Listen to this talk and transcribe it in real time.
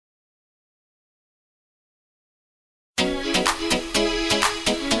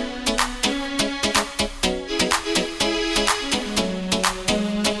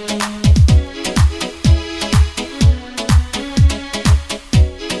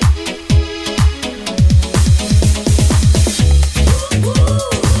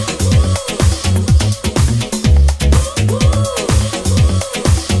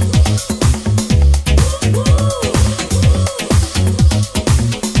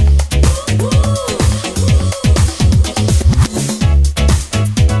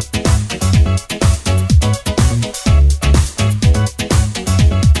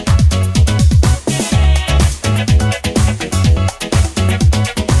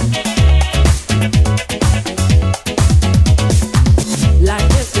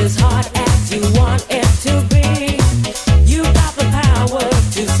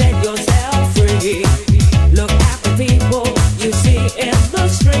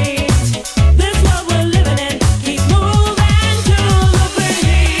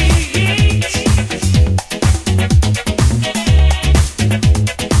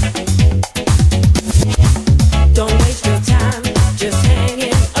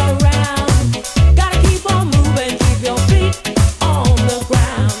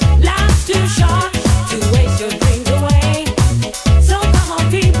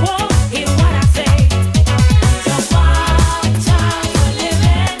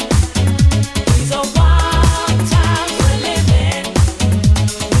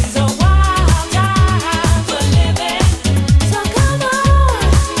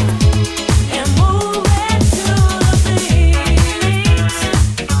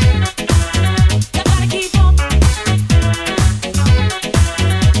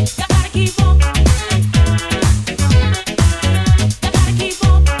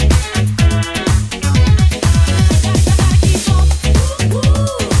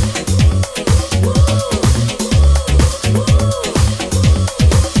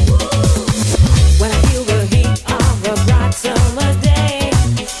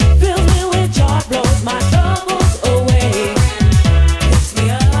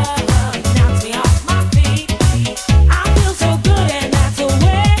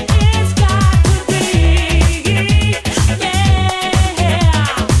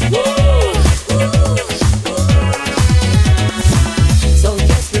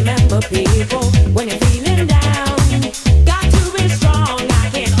people when you're feeling down. Got to be strong, I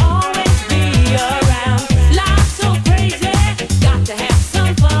can't always be around. Life's so crazy, got to have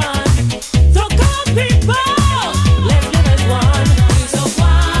some fun. So come people, let's live as one. These are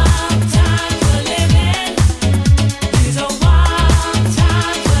wild times we're living. These are wild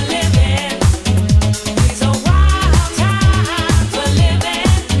times we're living. These are wild times we're living.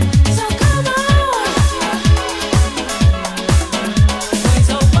 So come on. These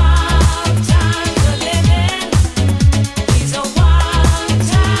are wild times we're living. These are wild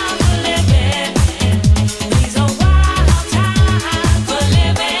times we're living. These are wild times we're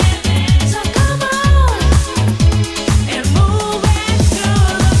living. So come on and move it to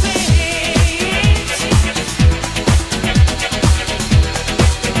the beat.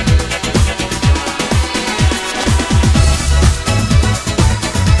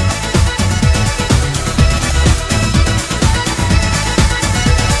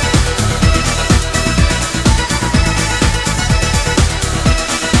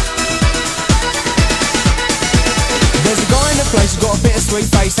 There's a guy in the place who's got a bittersweet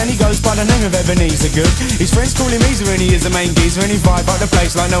face, and he goes by the name of Ebeneezer. Good. His friends call him Eezer, and he is the main geezer, and he vibe up the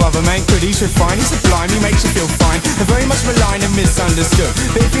place like no other man could. He's refined, he's sublime, he makes you feel fine, and very much maligned and misunderstood.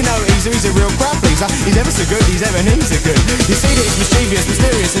 But if you know Eezer, he's a real crowd pleaser. He's ever so good, he's Ebeneezer good. You see that he's mischievous,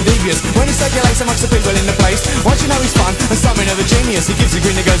 mysterious and devious when he circulates amongst the people in the place. Once you know he's fun and something of a genius, he gives a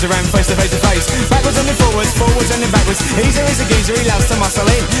grin that goes around face to face to face, backwards and then forwards, forwards and then backwards. Eezer is a geezer, he loves to muscle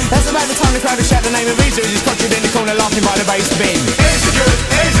in. That's about the time the crowd will shout the name of Eezer as he's conjured in the corner laughing by the bass bin. Easy good,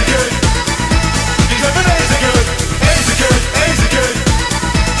 easy good. He's Ebeneezer good. Easy good, easy good.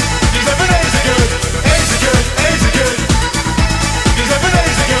 He's Ebeneezer good. Easy good, easy good. He's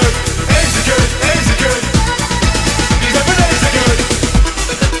Ebeneezer good. Easy good, easy good. He's Ebeneezer good.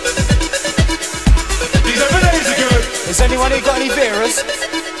 He's Ebeneezer good. Has anyone here got any beerers?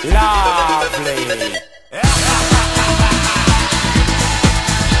 Lovely.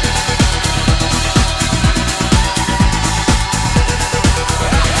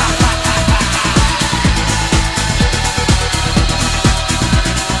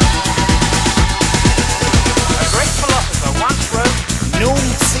 A great philosopher once wrote,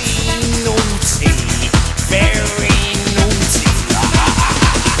 naughty, naughty, very naughty.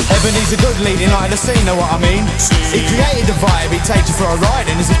 Ebeneezer good leading light of the scene, know what I mean? He created the vibe, he takes you for a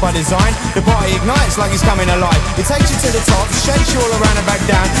ride, and this is by design. The party ignites like he's coming alive. He takes you to the top, shakes you all around and back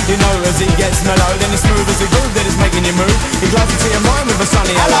down. You know as he gets mellow, then it's smooth as a groove that is making you move. He glides into your mind with a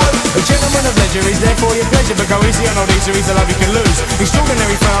sunny hello. A gentleman of leisure, he's there for your pleasure, but go easy on old Eezer, he's a love you can lose.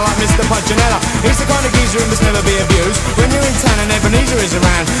 Extraordinary fella like Mr. Punchinella. He's the kind of geezer who must never be abused. When you're in town and Ebeneezer is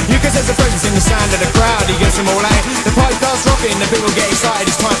around, you can sense the presence in the sound of the crowd. He gets them all out. The party starts rocking, the people get excited,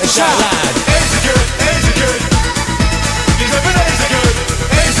 it's time to shout loud. Easy good, easy good. He's Ebeneezer good.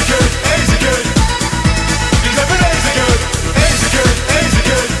 Easy good, easy good. He's Ebeneezer good. Easy good, easy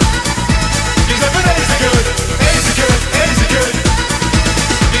good. He's Ebeneezer good. Easy good, easy good.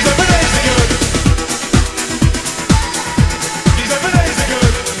 He's Ebeneezer good. He's Ebeneezer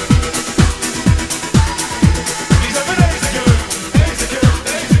good. He's Ebeneezer good. Easy good,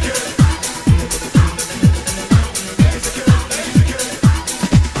 easy good. Easy good, easy good. He's Ebeneezer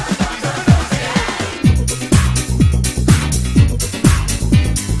good.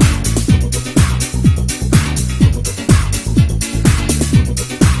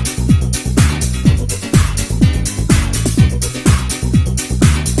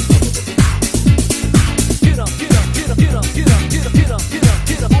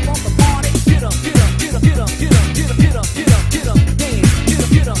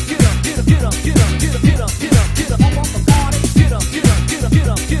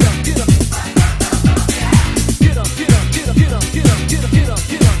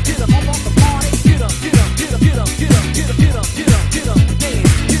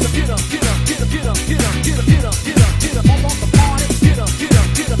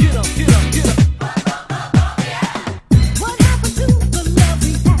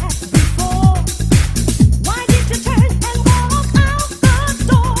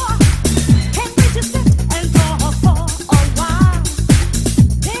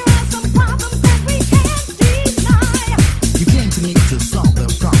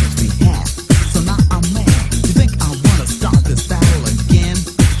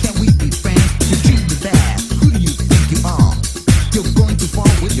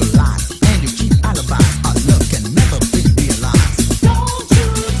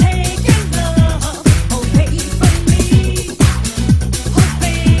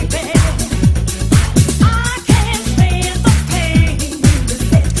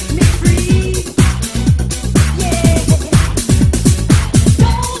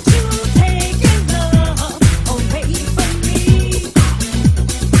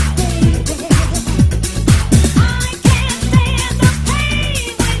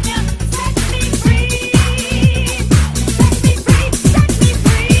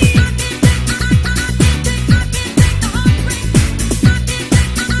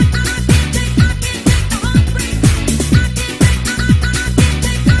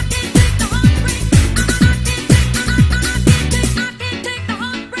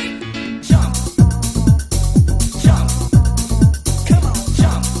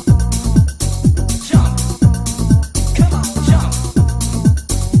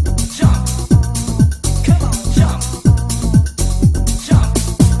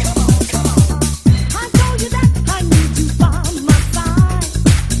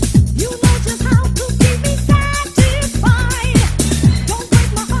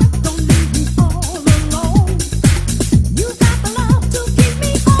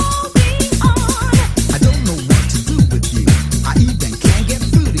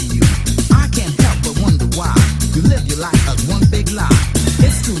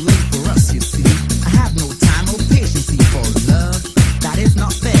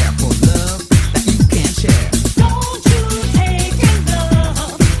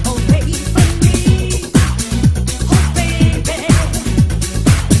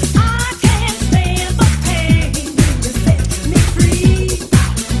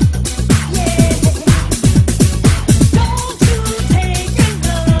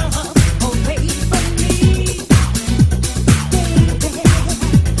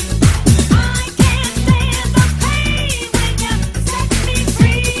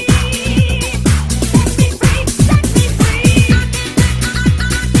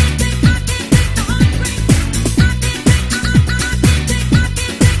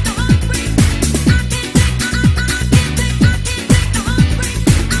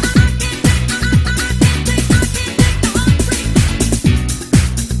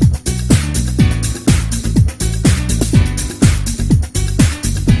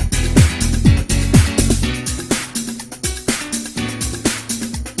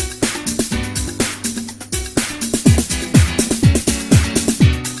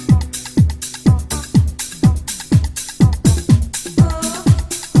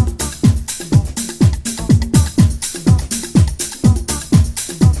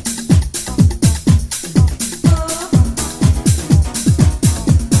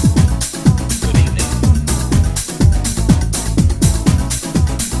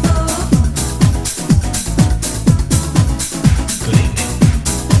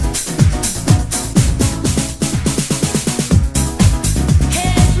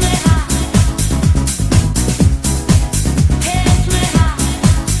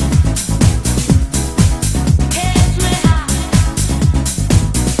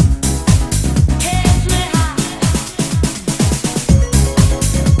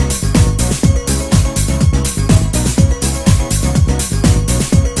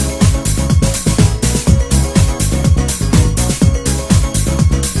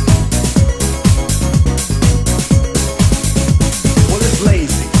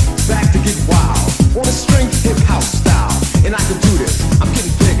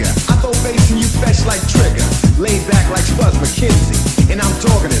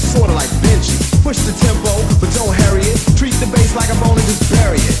 push the tempo, but don't hurry it. Treat the bass like a bone and just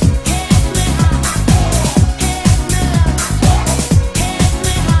bury it. Baby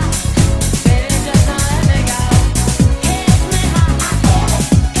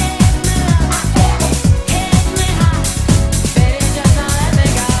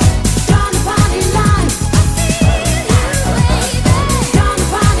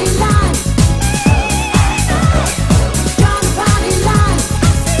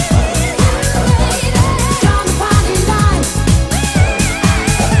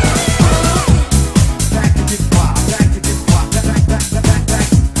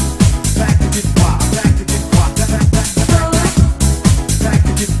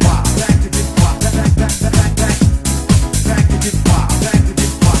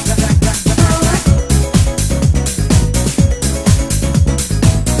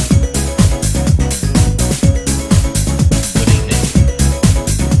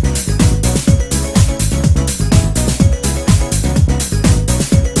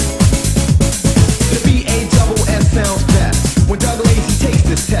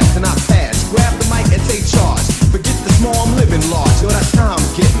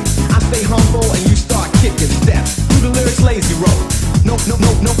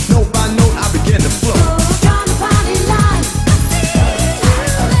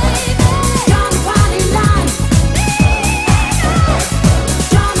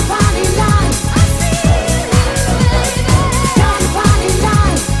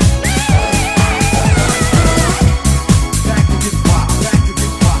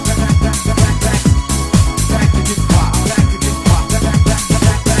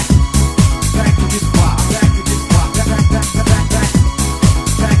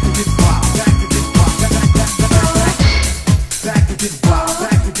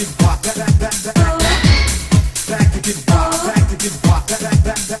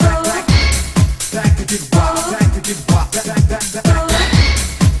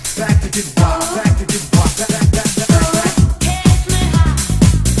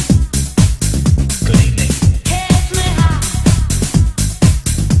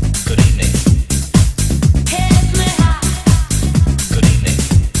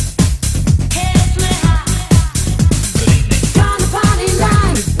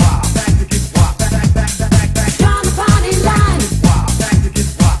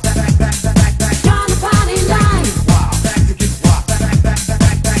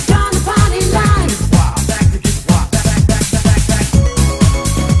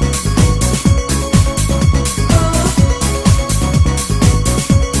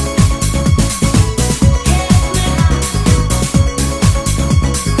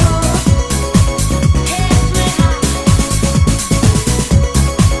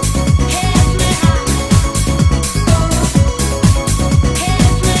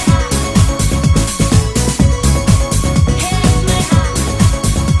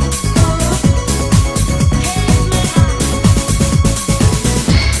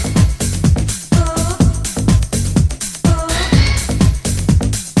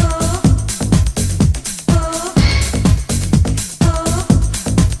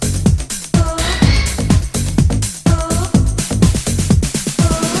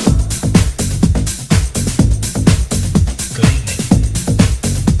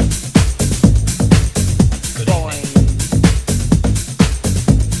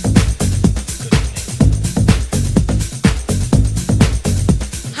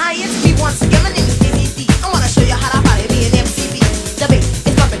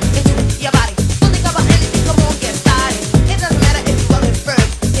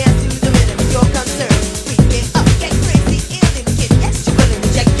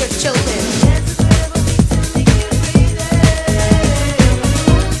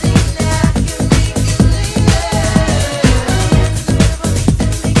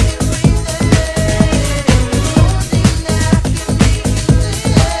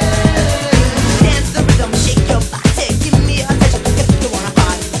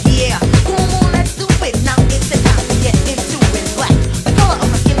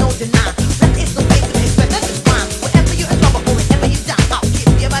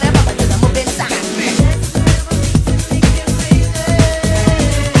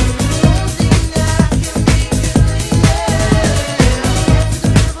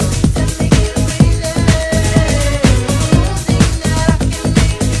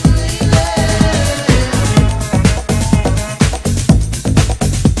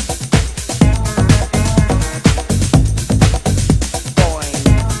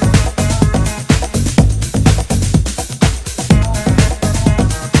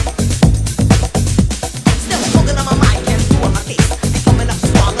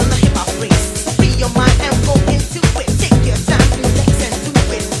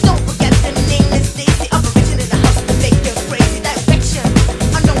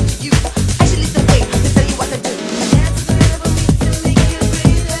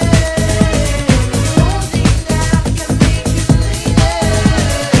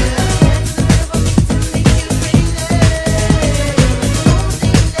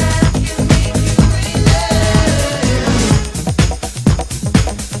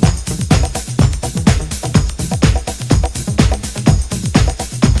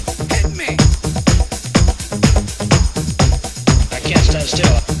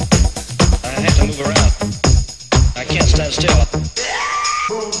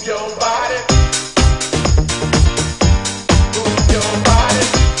Move your body. Move your body.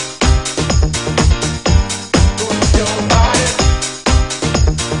 Move your body.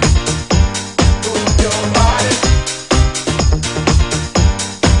 Move your body.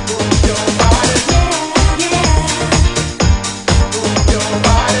 Move your body. Move your body. Move your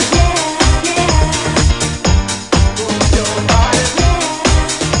body.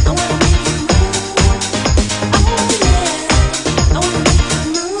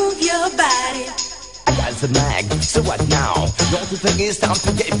 The mag, so what now? Don't you think it's time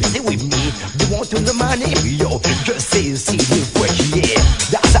to get busy with me? You want to know my name? Yo, just say you see me fresh, yeah.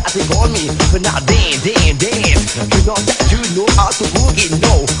 That's how they call me, but now dance. You know that you know how to boogie,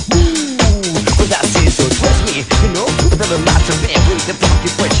 no. Woo, but that's it, so trust me, you know. Whatever matter, man, with the funky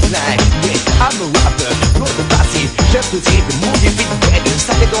fresh line. Yeah, I'm a rapper, you're the bossy. Just to see the movie fit better,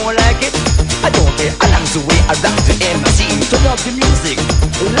 so they don't like it. I don't care, I like the way I rock the MC. Turn up the music,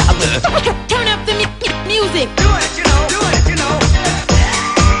 louder. Turn up the music. Do it, you know. Do it, you know.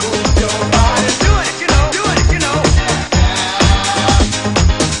 Move your body. Do it, you know. Do it, you know.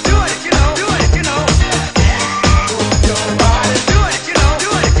 Do it, you know. Do it, you know. Move your body. Do it, you know. Do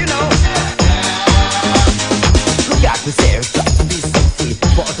it, you know. Look out the stairs, try to be sexy.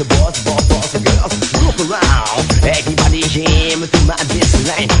 Boss the boss, boss the girls. Look around. Everybody jam to my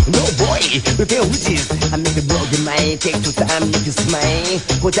baseline. No boy, you can't resist. I make a broken mind. Take your time, you can smile.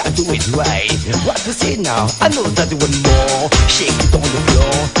 But I do it right. What to say now? I know that you want more. Shake it on the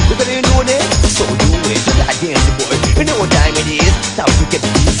floor. You better know that. So do it. You like dancing, boy. You know what time it is. Time to get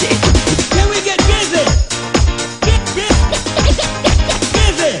busy. Can we get busy? Get busy.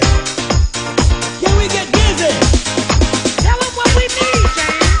 Can we get busy? Tell them what we need,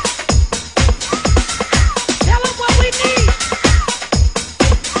 James. Tell them what we need.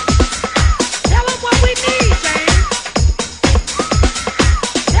 Tell them what we need, James.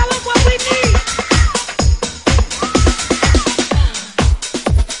 Tell them what we need.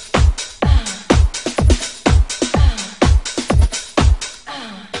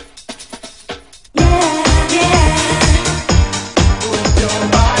 Yeah.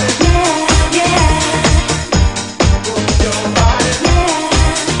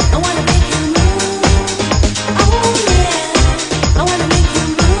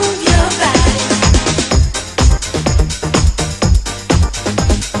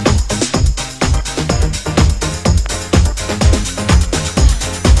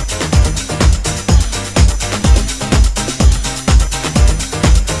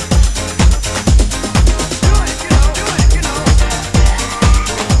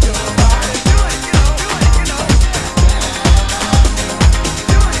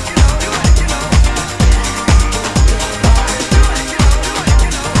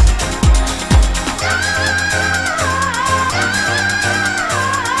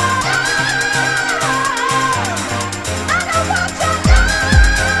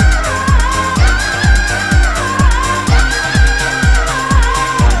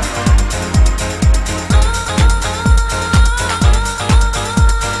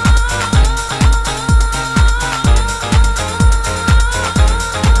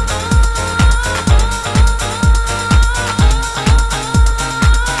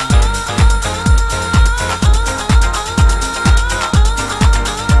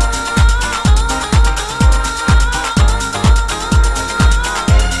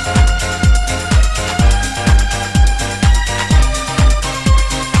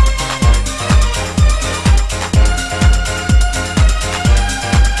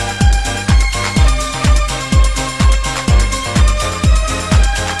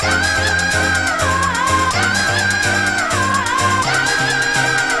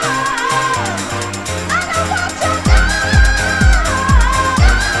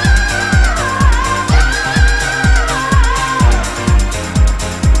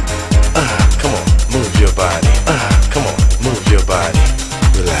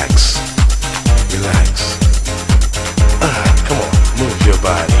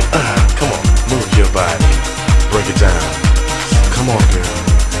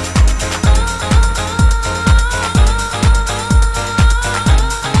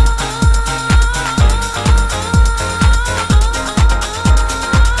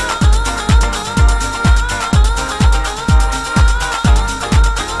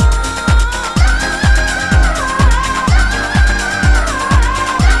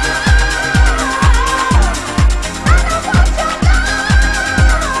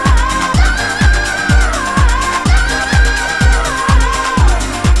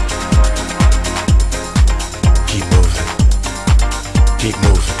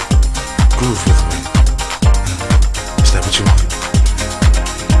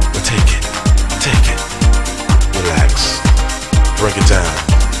 break it down.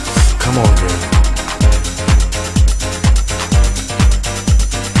 Come on, girl.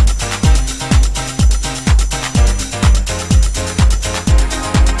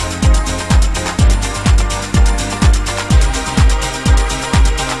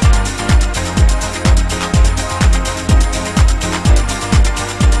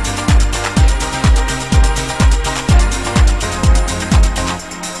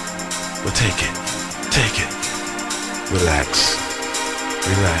 Well, take it. Take it. Relax.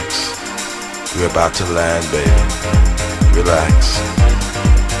 Relax. We're about to land, baby. Relax.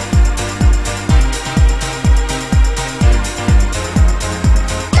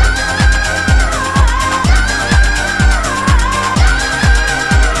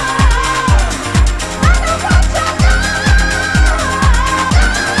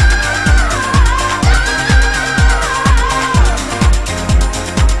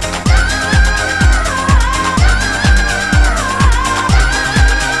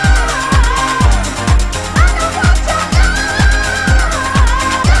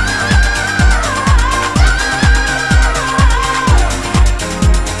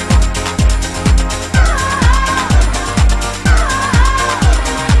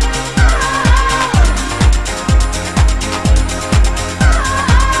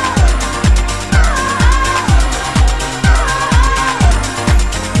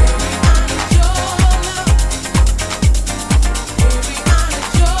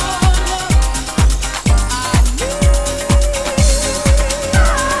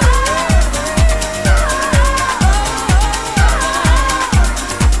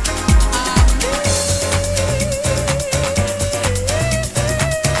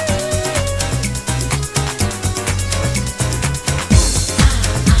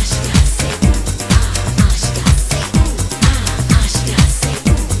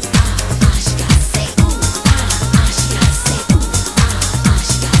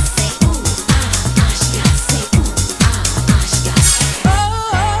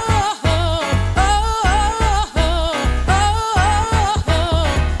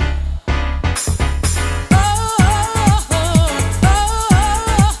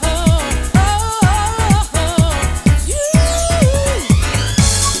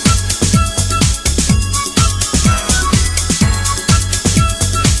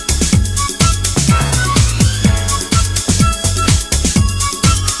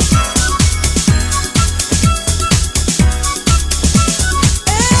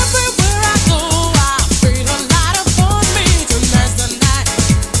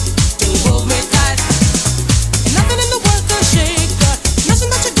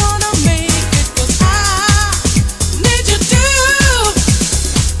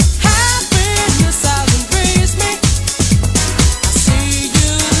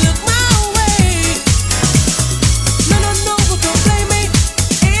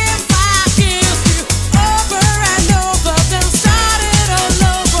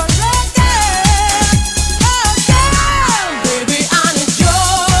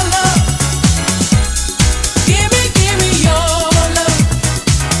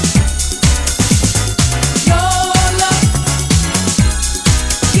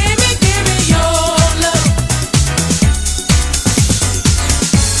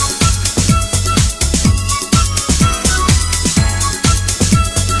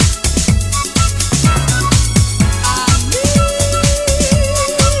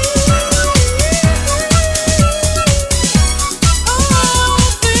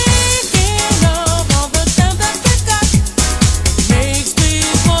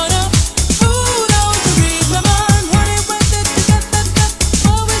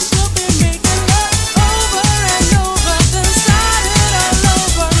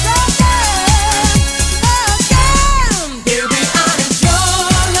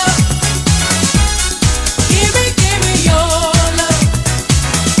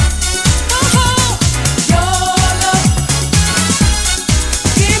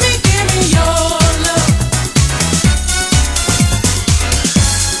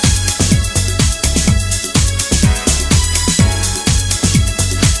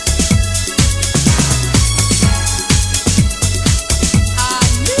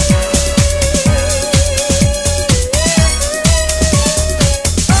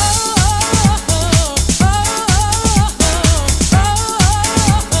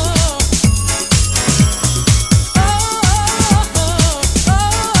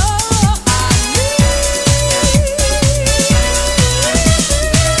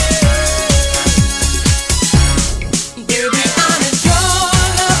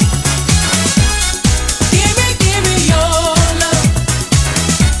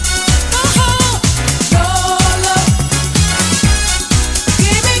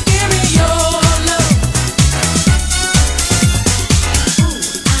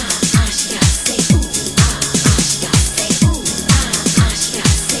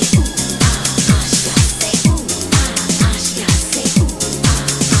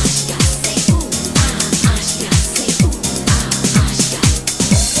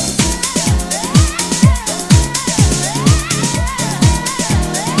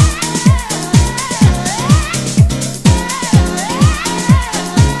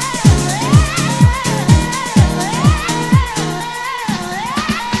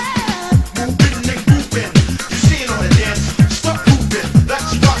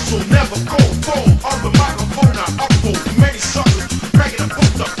 never go full on the microphone. I uphold many suckers, dragging a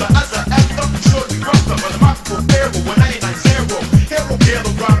book up. The other after sure we roughed up on the microphone barrel 1990. Hero care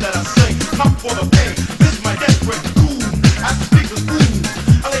the rhyme that I say. Come for the pain. This is my desperate cool. As the speakers boom,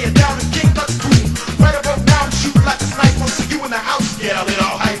 I lay it down and king touch boom. Right above now, shoot like a sniper. See you in the house, get a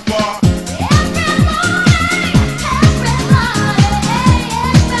little hyper.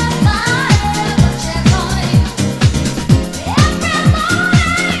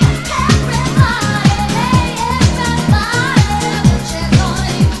 Everybody,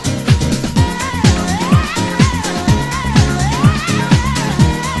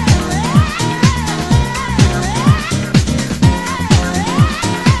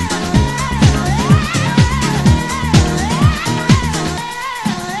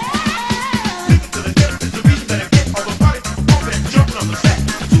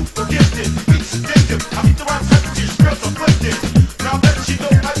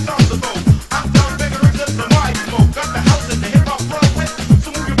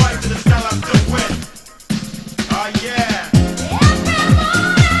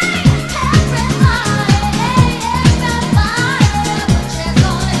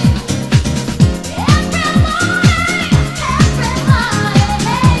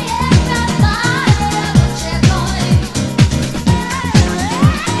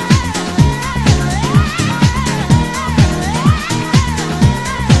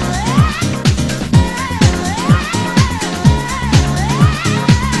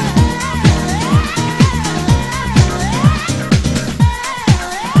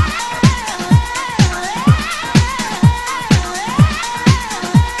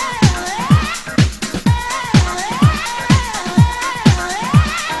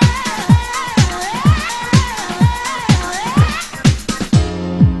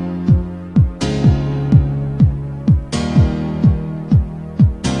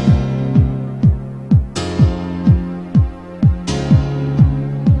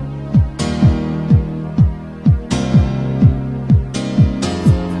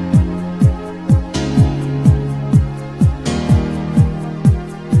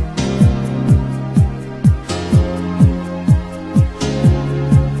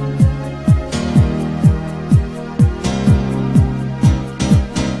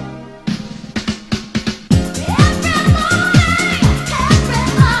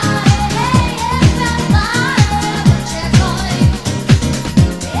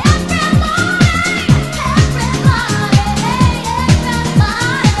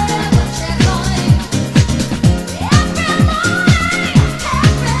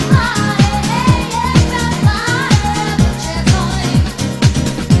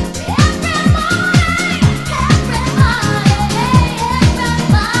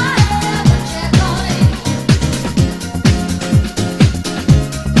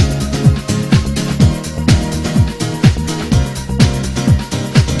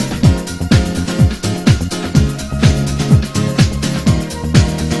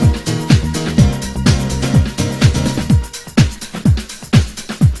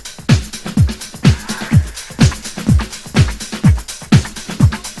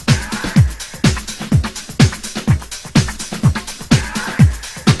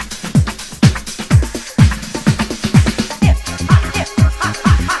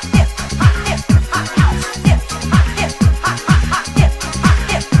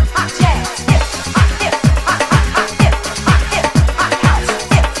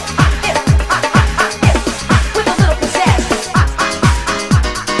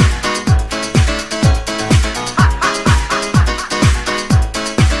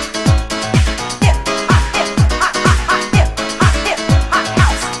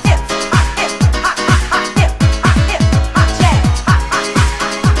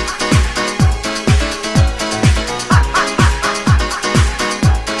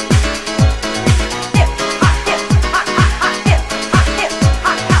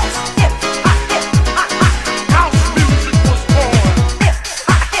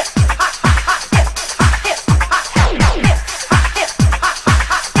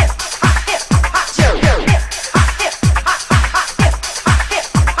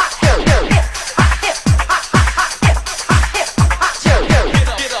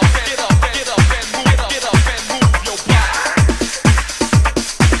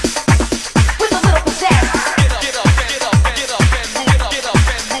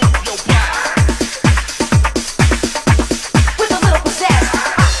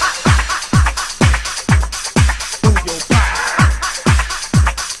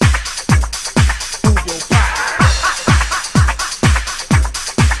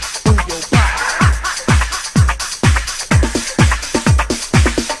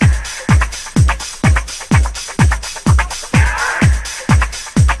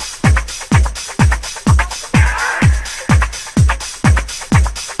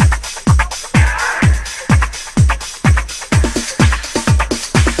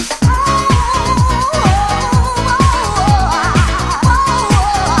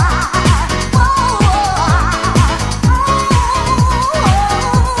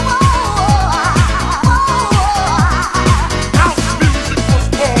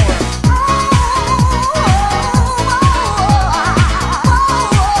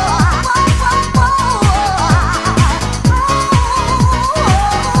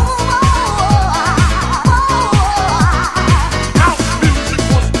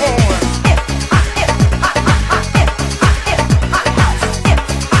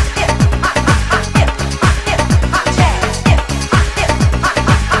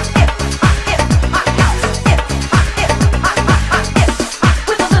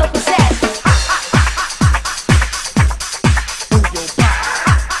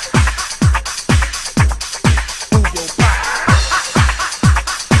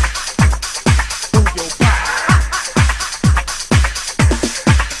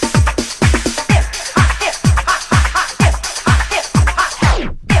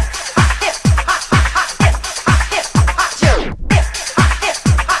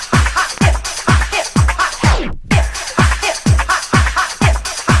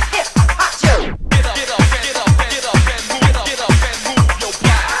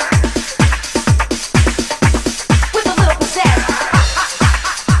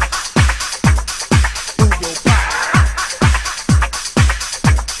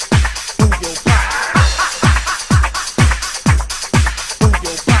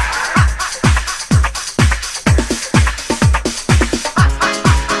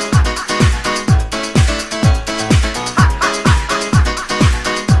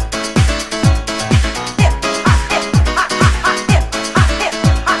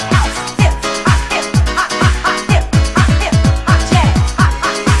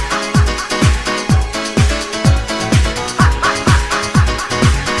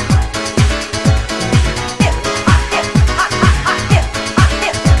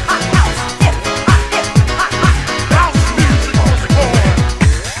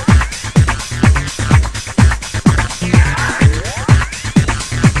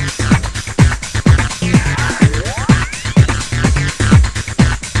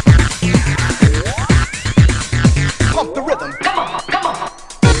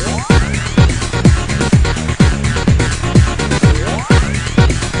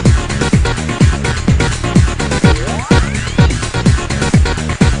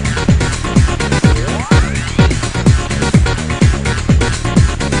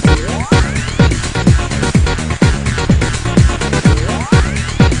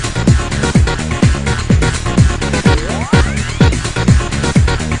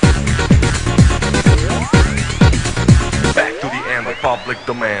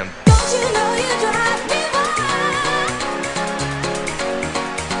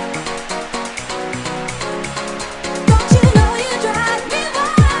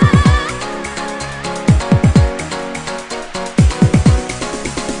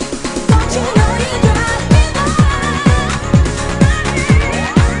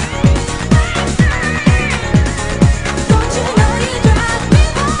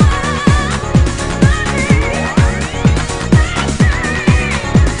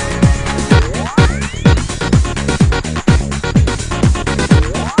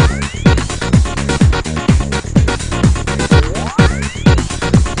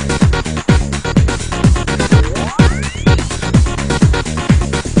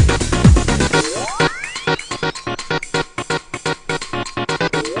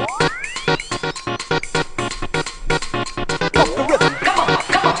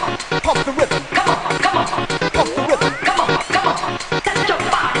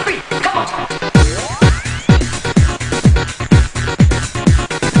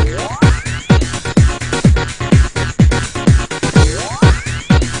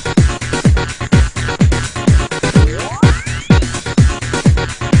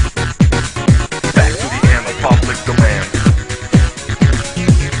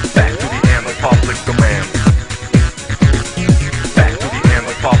 public demand. Back to the end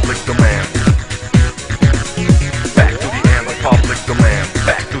of public demand. Back to the end of public demand.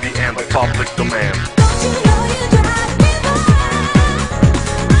 Back to the end of public demand. Don't you know you drive me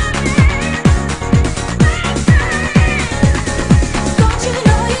Don't you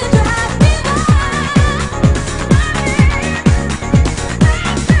know you drive me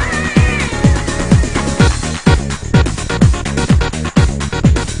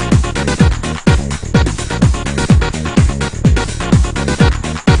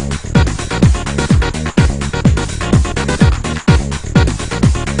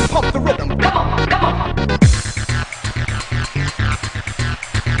Pump the rhythm, come on, come on.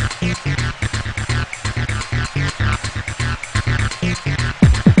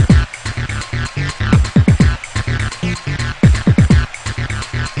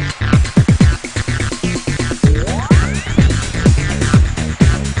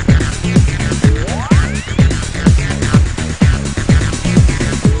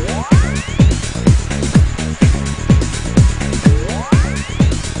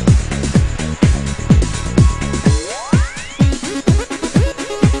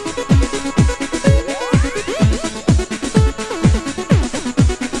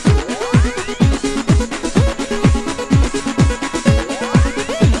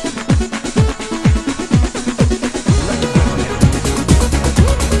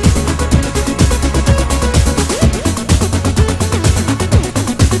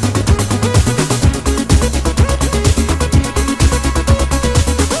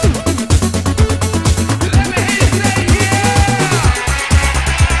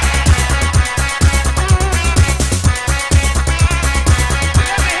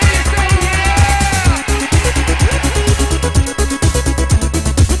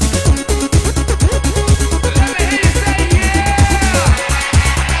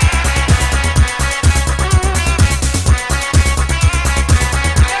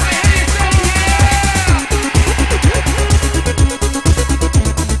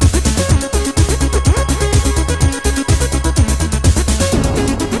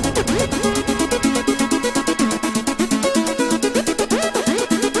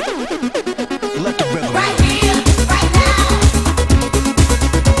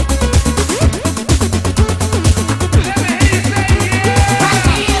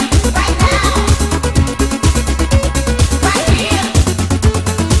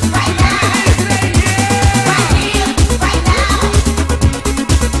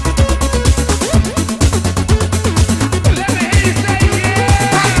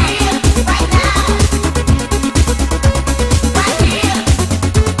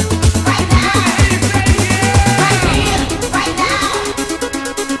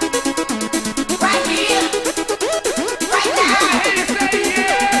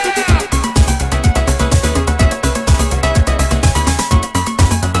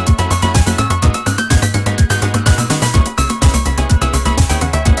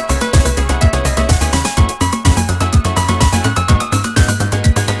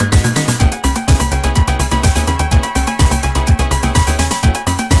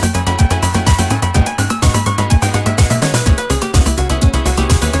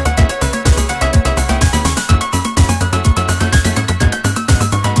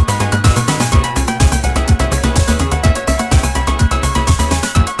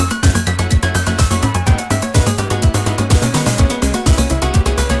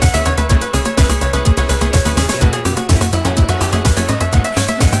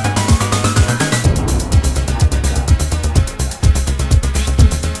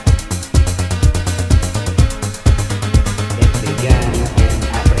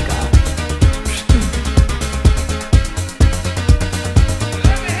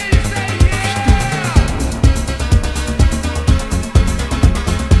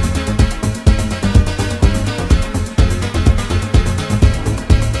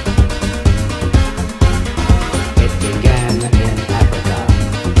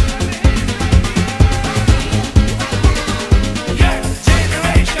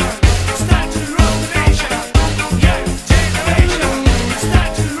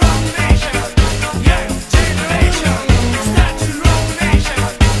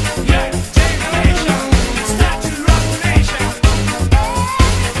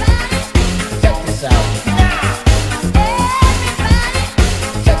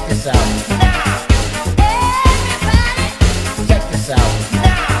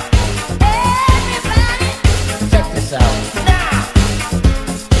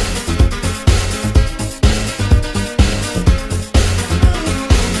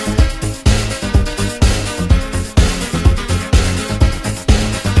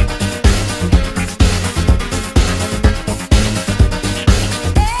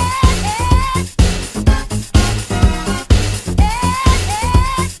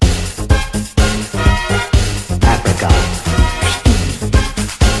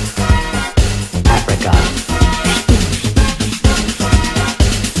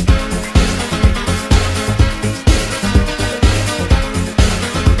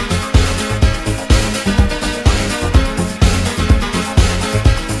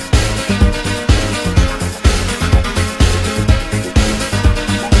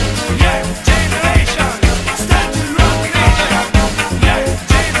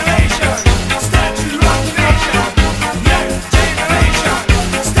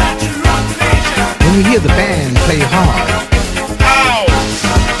 when you hear the band play hard.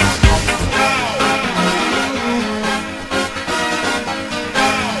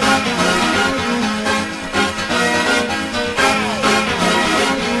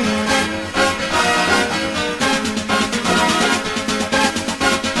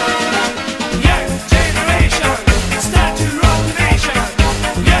 Generation,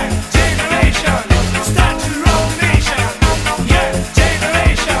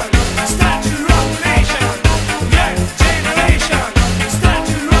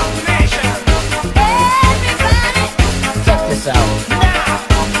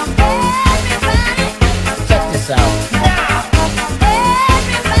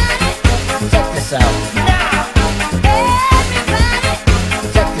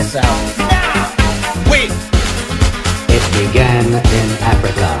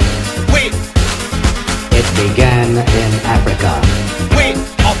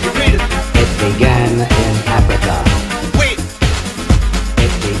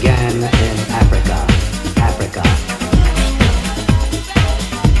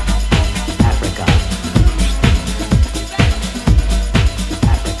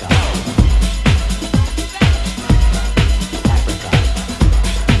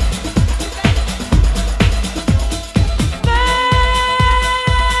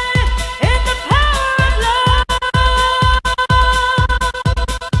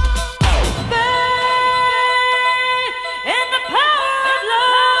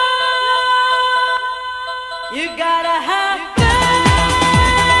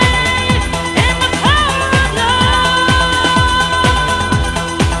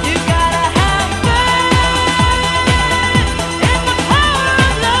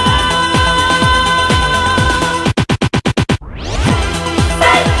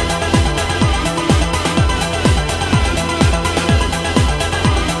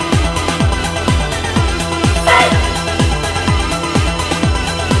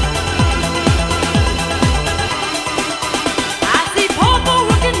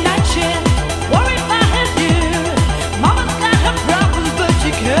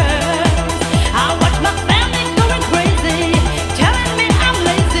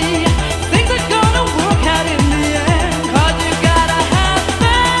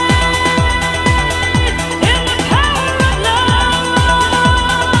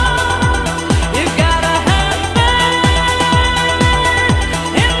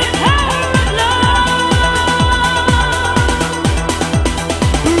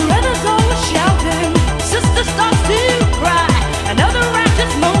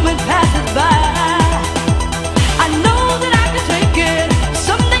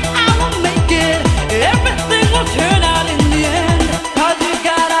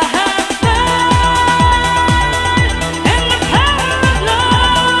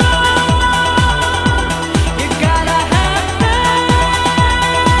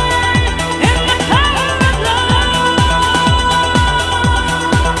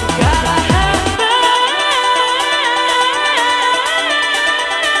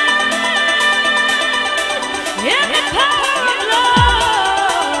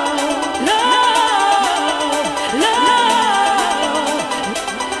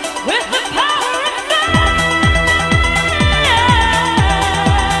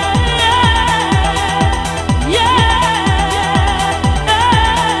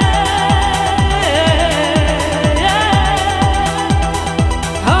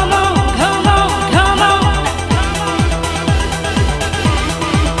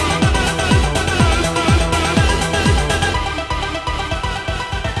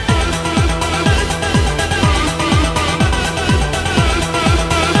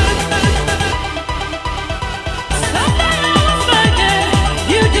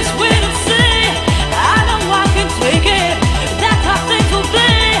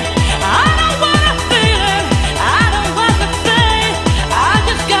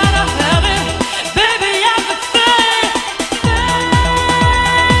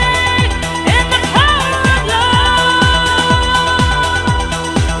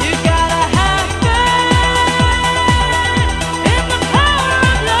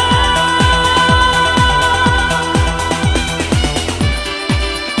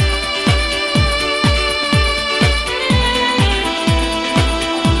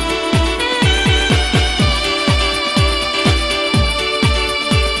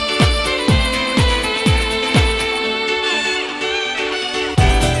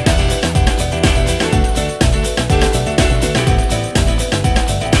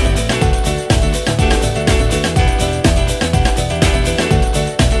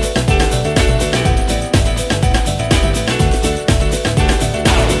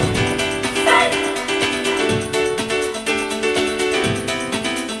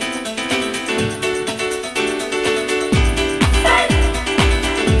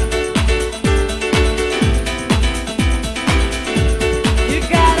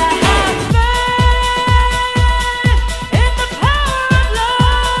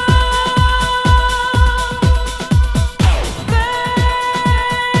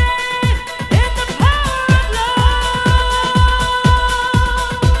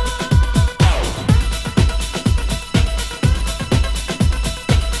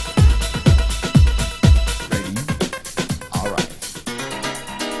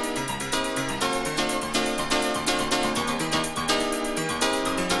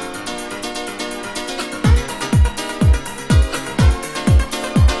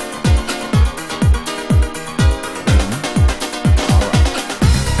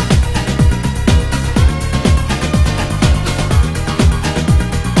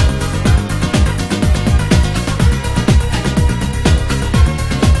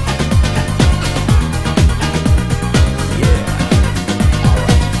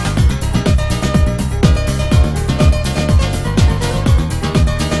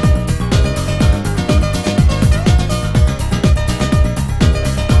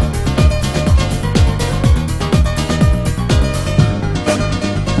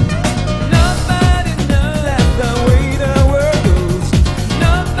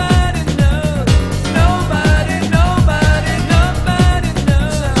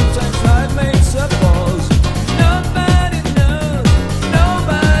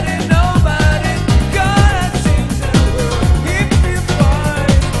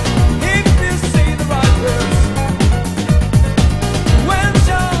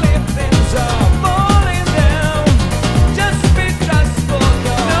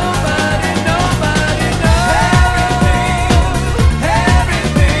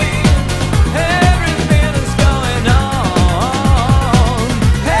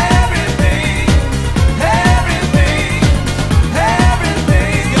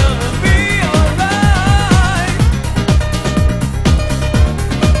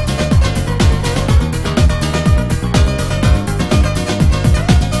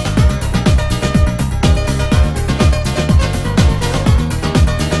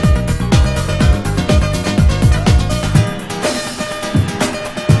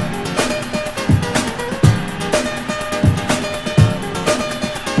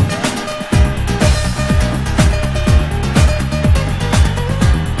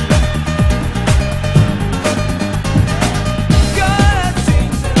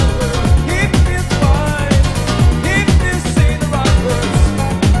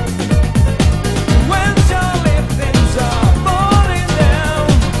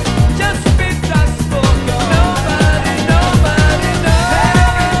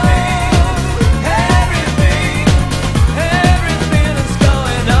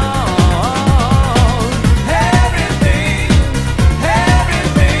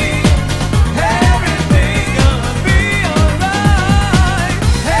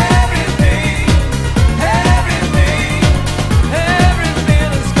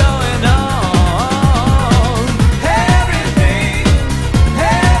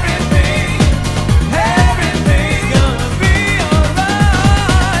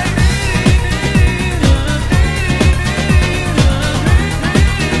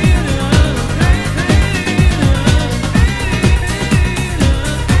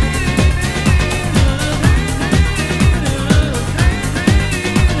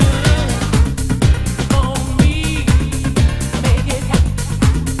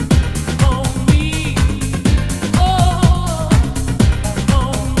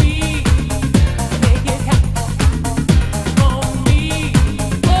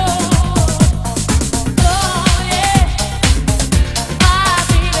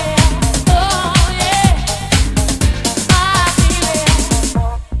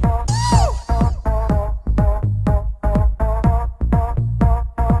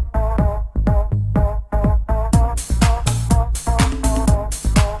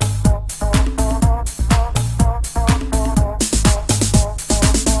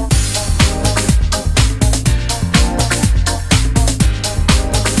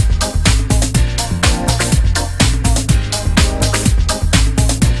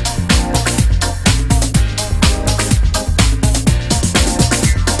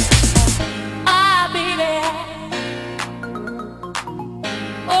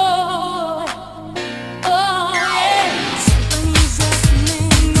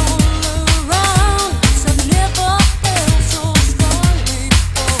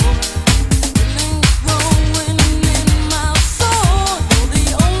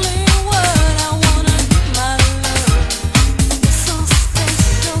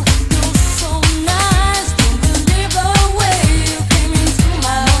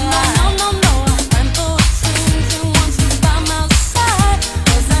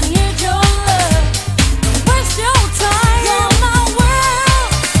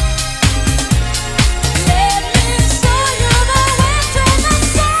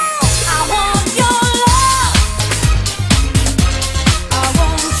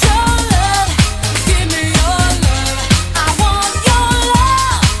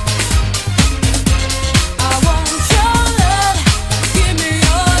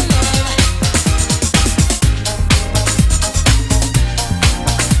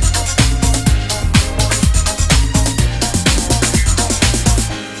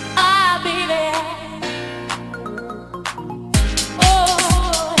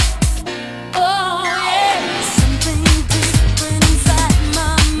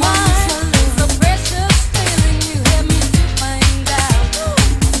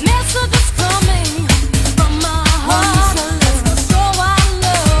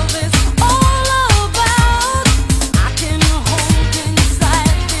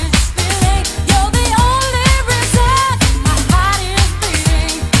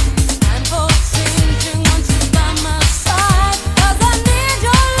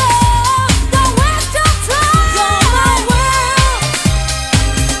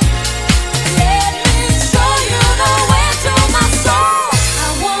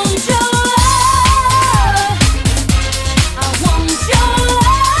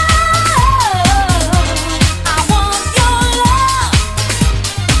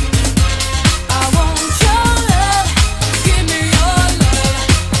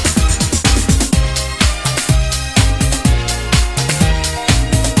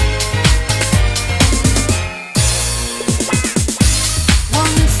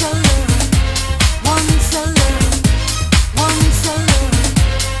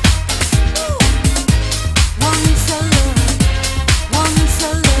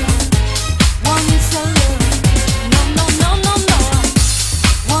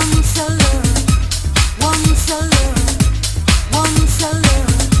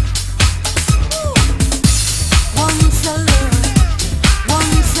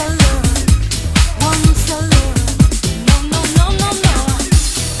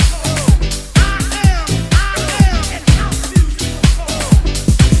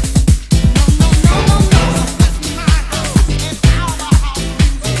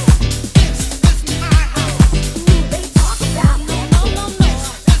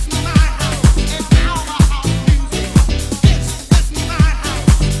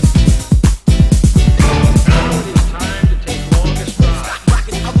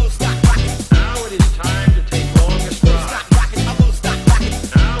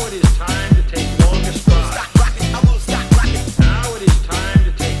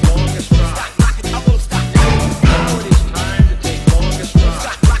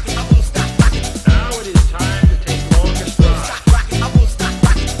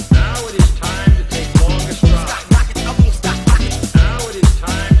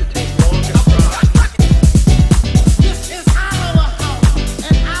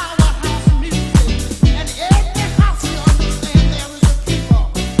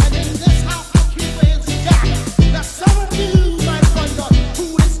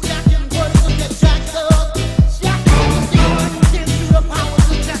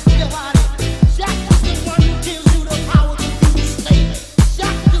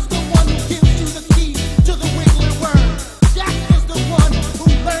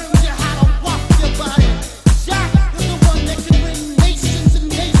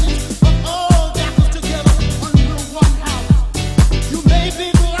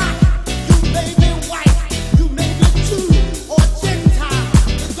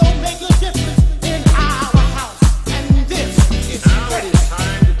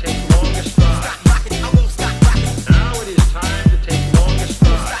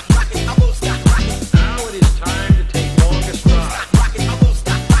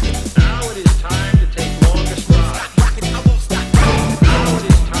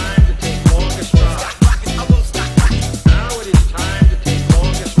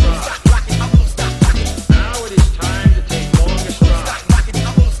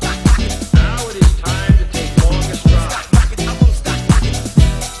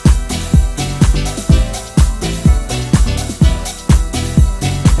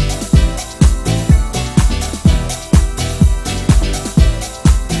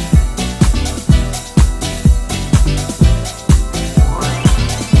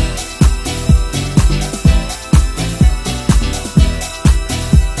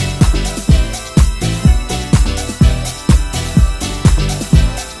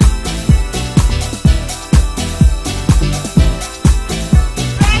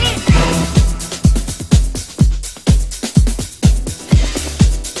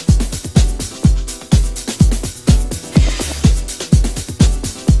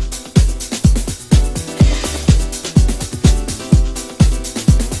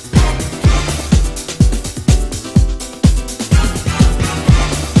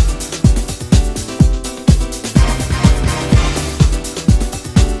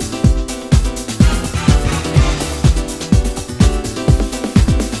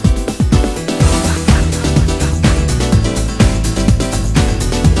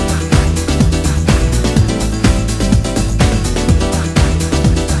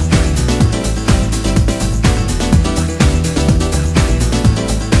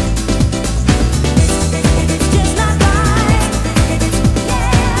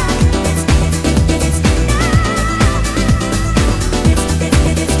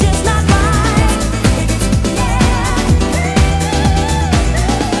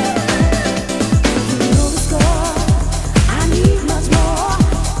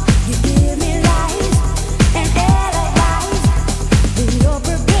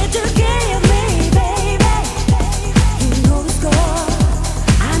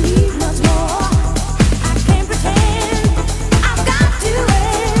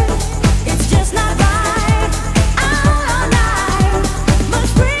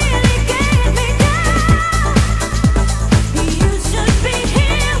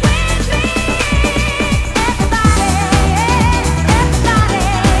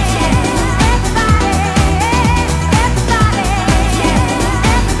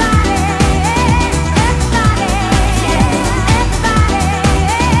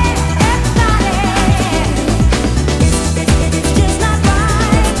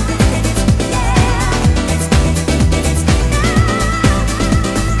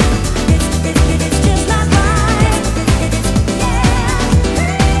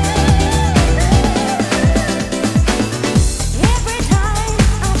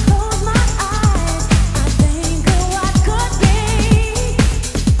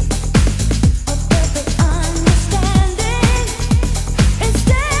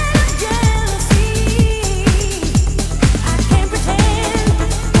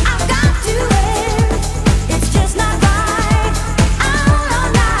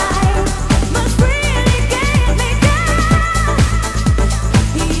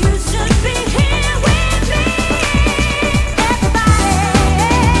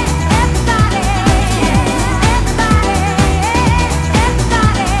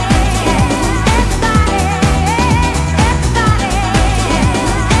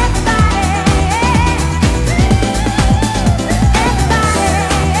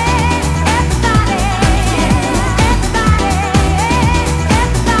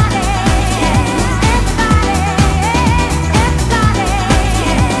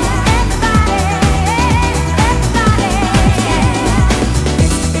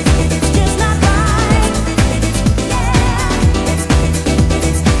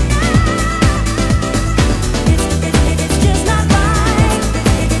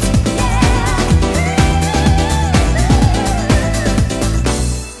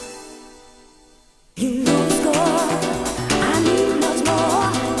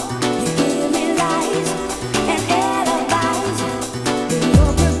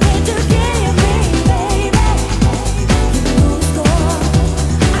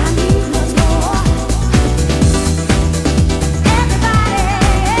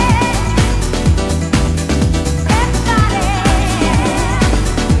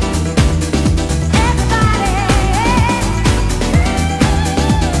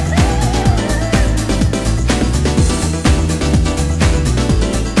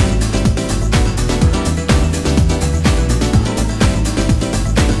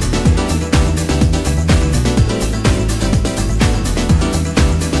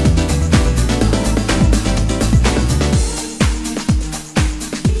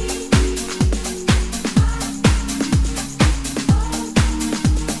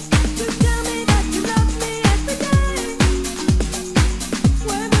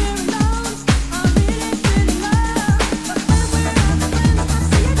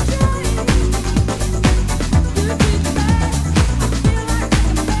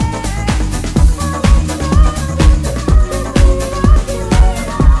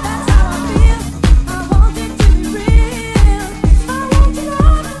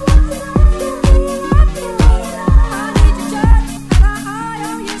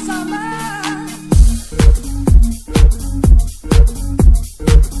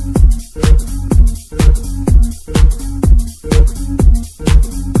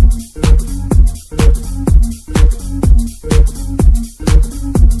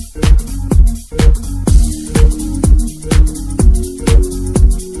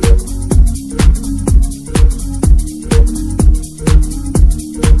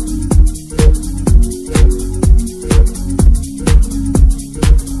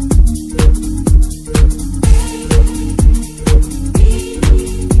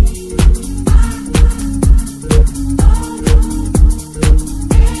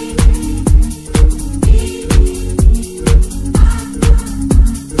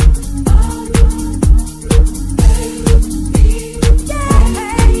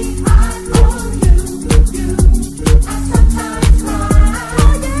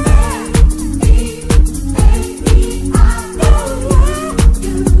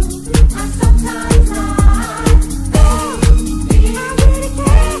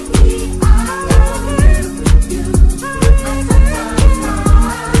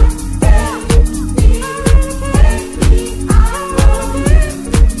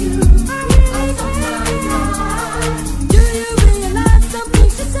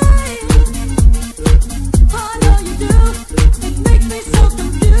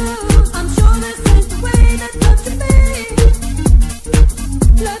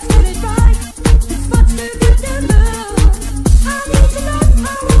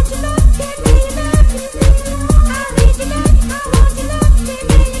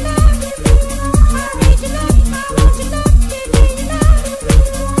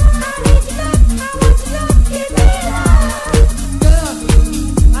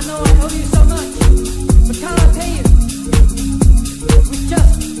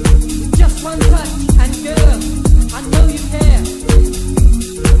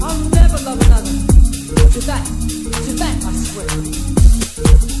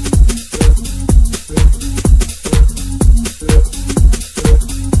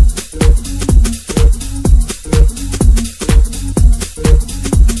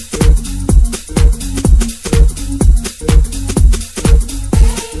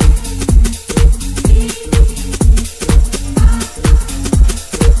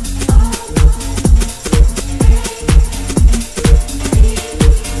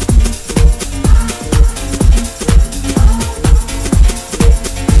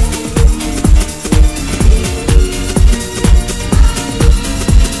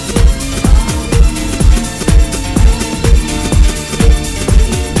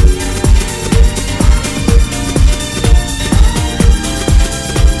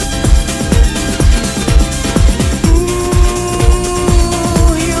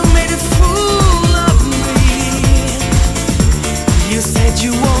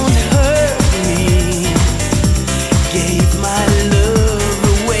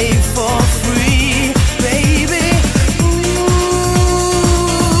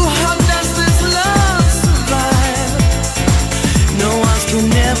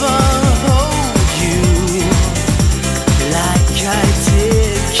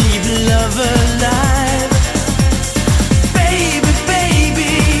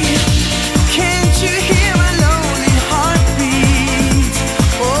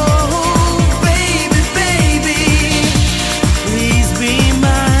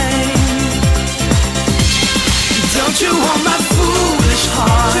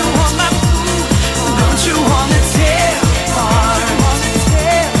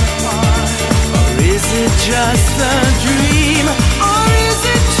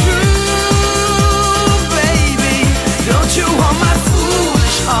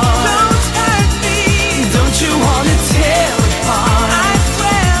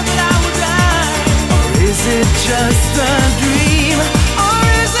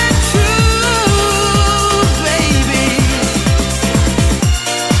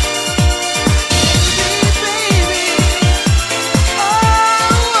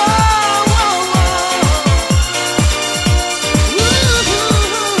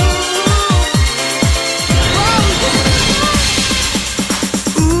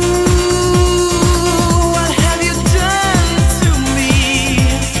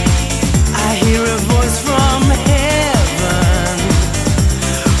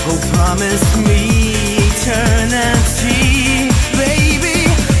 promise me eternity, baby.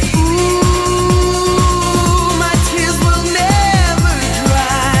 Ooh, my tears will never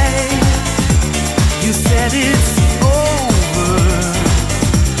dry. You said it's over.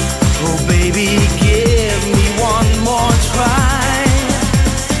 Oh, baby, give me one more try.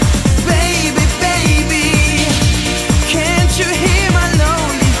 Baby, baby, can't you hear my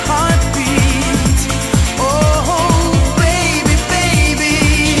lonely heartbeat? Oh, baby, baby,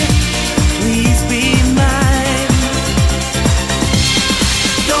 please be mine.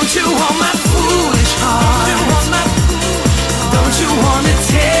 Don't you want my foolish heart? Don't you want to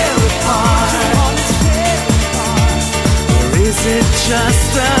tear apart? Or is it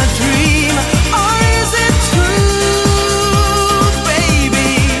just a dream?